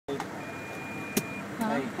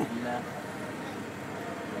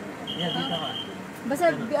Yeah, dito ka.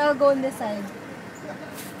 Basta I'll go on this side.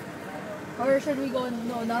 Or should we go,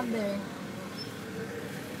 no, not there.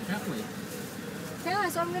 Exactly. Yeah,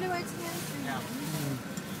 so I'm gonna wait here. Yeah.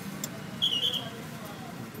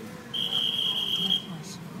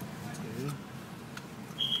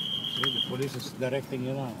 See, the police is directing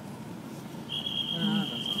you now.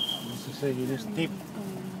 Wants to say you just tip.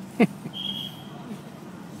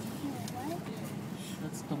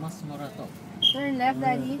 That's Tomas Morato. Turn left,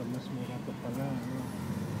 Daddy. Mas mura pa pala.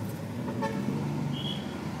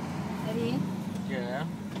 Daddy? Yeah.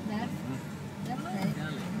 Left? Left, right?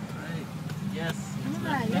 Right. Yes. Ano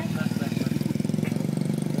ba? Left, left, left, left.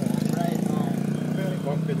 Right. Very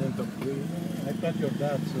confident of you. I thought your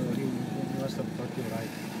dad, so he must have taught you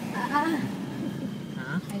right. Huh?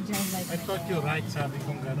 I drive like I thought you right, sabi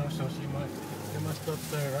kong gano'n, so you must taught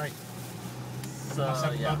her right. So, Must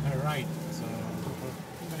have yeah. taught her right. So,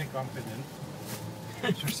 very confident.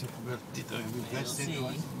 Just dito, you guys see.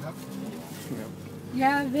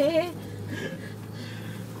 Grabe!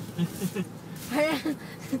 Parang,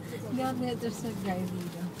 hindi ako nito sa drive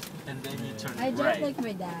dito. And then you turn I drive right. like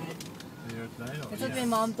my dad. Your dad? That's what my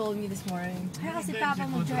mom told me this morning. Kaya kasi papa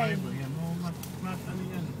mo drive. Ano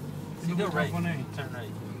yan? You go right. Ko na eh. Turn right.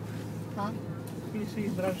 Huh? He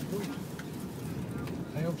drives good.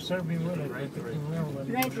 I observe him well. I Right, take right. him well.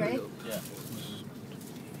 Right, right? Yeah.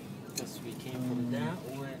 Because we came from that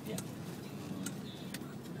way. Yeah.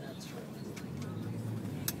 That's right.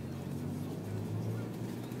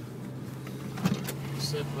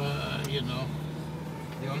 Except, you know,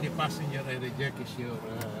 the only passenger I reject is your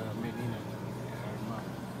Melina, your mom.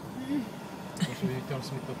 Because when he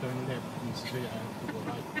tells me to turn left, he means I have to go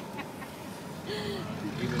right.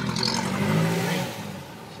 Even if you're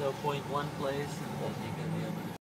So point one place and then you can the other.